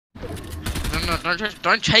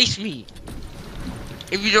don't chase me.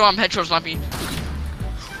 If you do, I'm headshot sniping.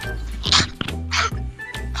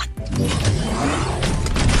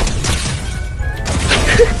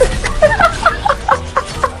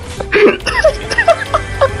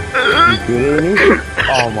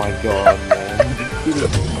 Oh my god, man.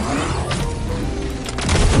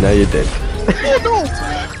 Now you're dead. Oh no!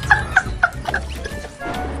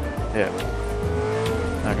 Yeah, man.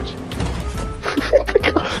 I got you.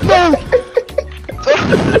 No!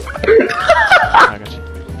 I got you.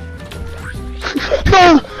 No!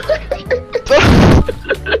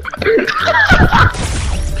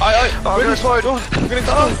 I'm gonna slide. I'm gonna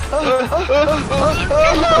slide.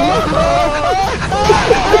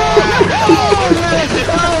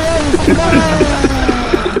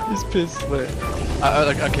 He's pissed, man.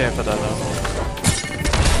 Okay, for that now.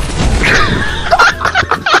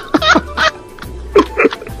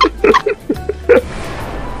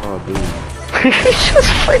 Oh, dude.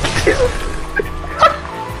 Just flicked him.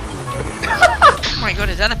 Oh my god,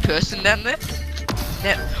 is that a person down there?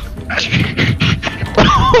 Yeah.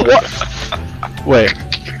 What? Wait.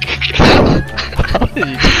 How did you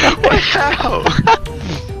do that? How?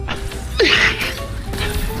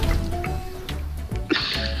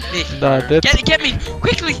 Nah, that's... Get me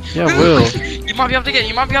quickly. Yeah, I will. You might be able to get it.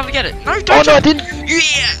 You might be able to get it. No, don't. Oh no, I didn't.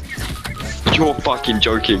 Yeah. You're fucking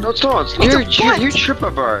joking. No, it's not. You tripper,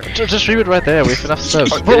 bro. Just leave it right there. We have enough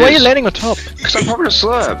slabs. Oh, Why are you is. landing on top? Because I'm probably a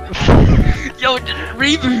slab. Yo,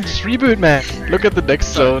 reboot. Just reboot, man. Look at the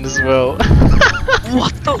next zone as well.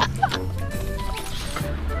 What the?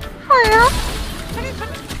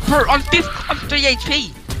 Bro, I'm 3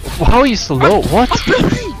 HP. How are you so low? What?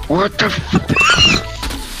 What the f?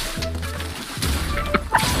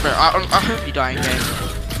 Bro, I hope you die again.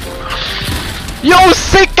 Yo,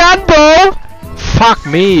 sick gun, bro! Fuck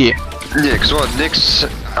me. Nick's what? Nick's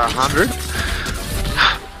 100?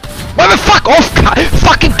 Why the fuck off,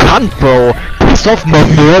 fucking cunt, bro! Piss off my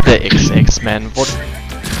murder, XX, man. What?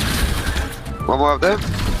 One more up there.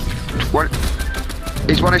 One.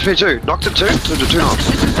 He's 1 HP too. Knocked him 2. 2 knocks.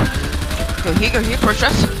 Go here, push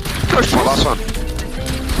us. Push Oh, last one.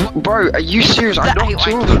 Bro, are you serious? I knocked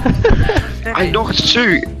 2 of them. I knocked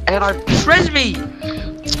 2 and I. Res me.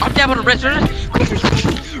 I'm down on the res.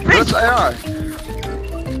 That's AI.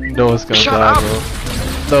 No, it's gonna Shut die, up.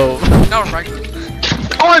 bro. No. No, right.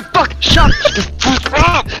 Oh fuck! Shut the fuck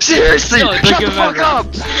up! Seriously! No, shut the fuck up!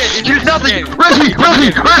 You did nothing! Res me!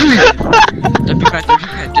 Don't be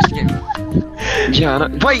mad, just get. Yeah, I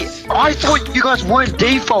know. Wait, I thought you guys weren't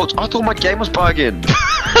defaults. I thought my game was bugging.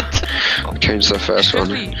 I'll change the first one.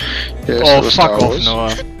 Yeah, Oh, fuck off,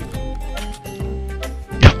 Noah.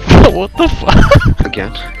 What the fuck?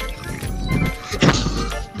 Again.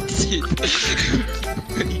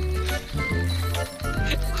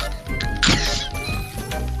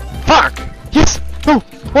 Fuck! Yes! No!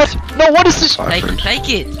 What? No, what is this? Take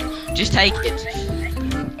it. Just take it.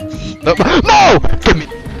 No! No! Give me.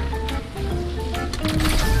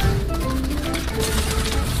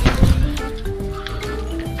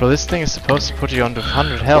 Bro, this thing is supposed to put you on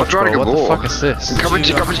 100 health, bro. What the fuck is this? Come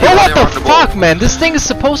into Oh, what the fuck, man? This thing is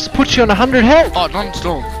supposed to put you on 100 health. Oh,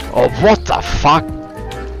 non-stop. Oh, what the fuck?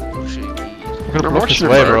 I'm gonna block this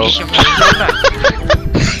way, bro.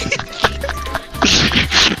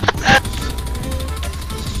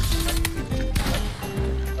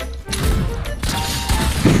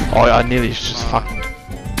 Oh, I nearly just fucking.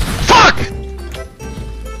 Fuck!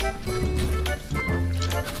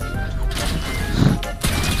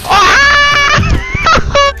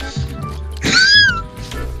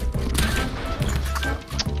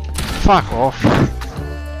 Fuck off.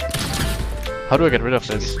 How do I get rid of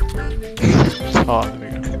this? Oh,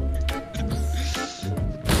 there we go.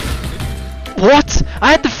 What?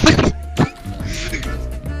 I had the freaking.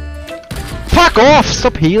 Fuck off!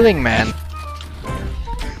 Stop healing, man.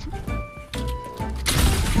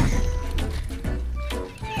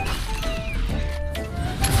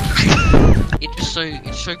 It's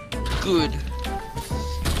so good.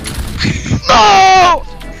 No!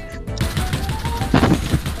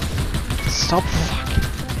 Stop fucking.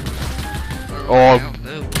 Oh,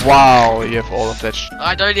 wow, you have all of that sh.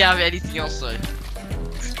 I don't have anything else though.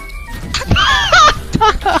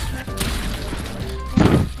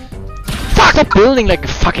 Fuck, stop building like a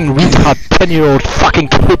fucking retard 10-year-old fucking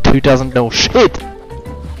kid who doesn't know shit.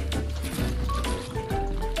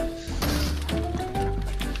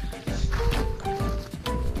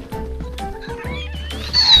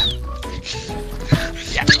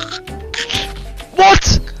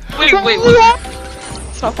 What? Wait.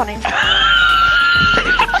 It's not funny.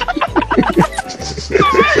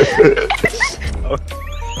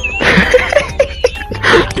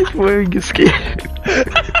 wearing a skin.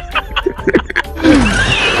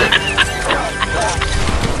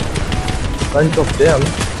 Don't drop down.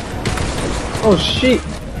 Oh shit!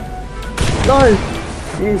 No!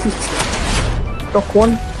 Dock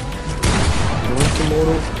one.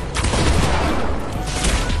 Immortal.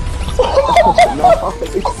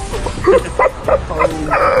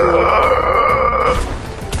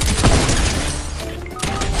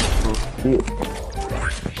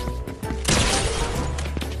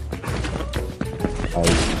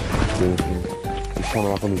 He's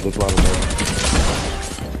coming up on the zip line now.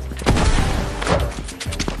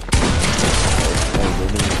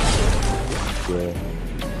 Yeah.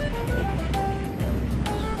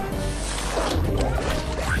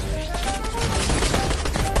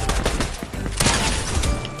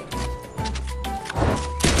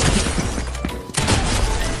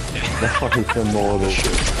 That's fucking some more than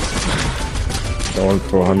shit. Going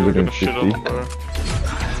for 150.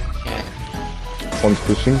 One's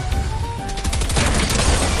pushing.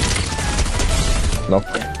 Knock.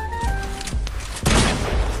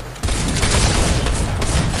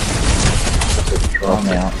 I'm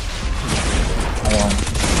out.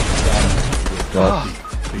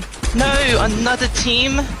 Nice. No, another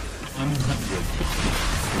team.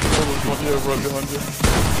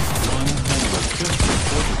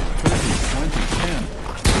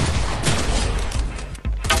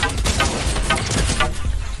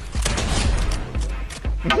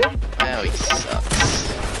 Oh, he sucks.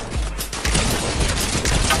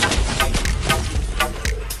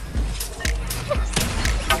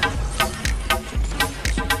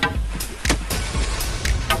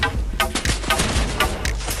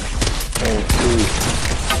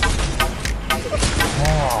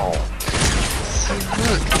 Wow. So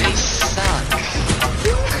look, they suck.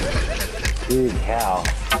 Dude, how?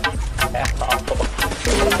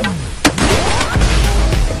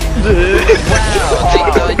 Wow, they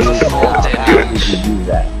died to fall How damage. did you do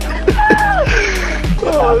that?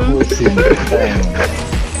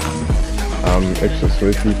 Extra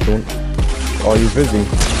sweet if you want. Oh, you're busy. In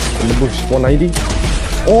the bush, 180.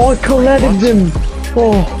 Oh, I collided them.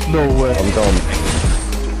 Oh, no way. I'm done.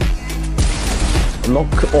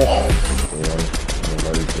 Lock. Oh. Yeah,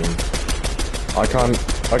 I can't.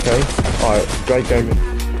 Okay. Alright, great game.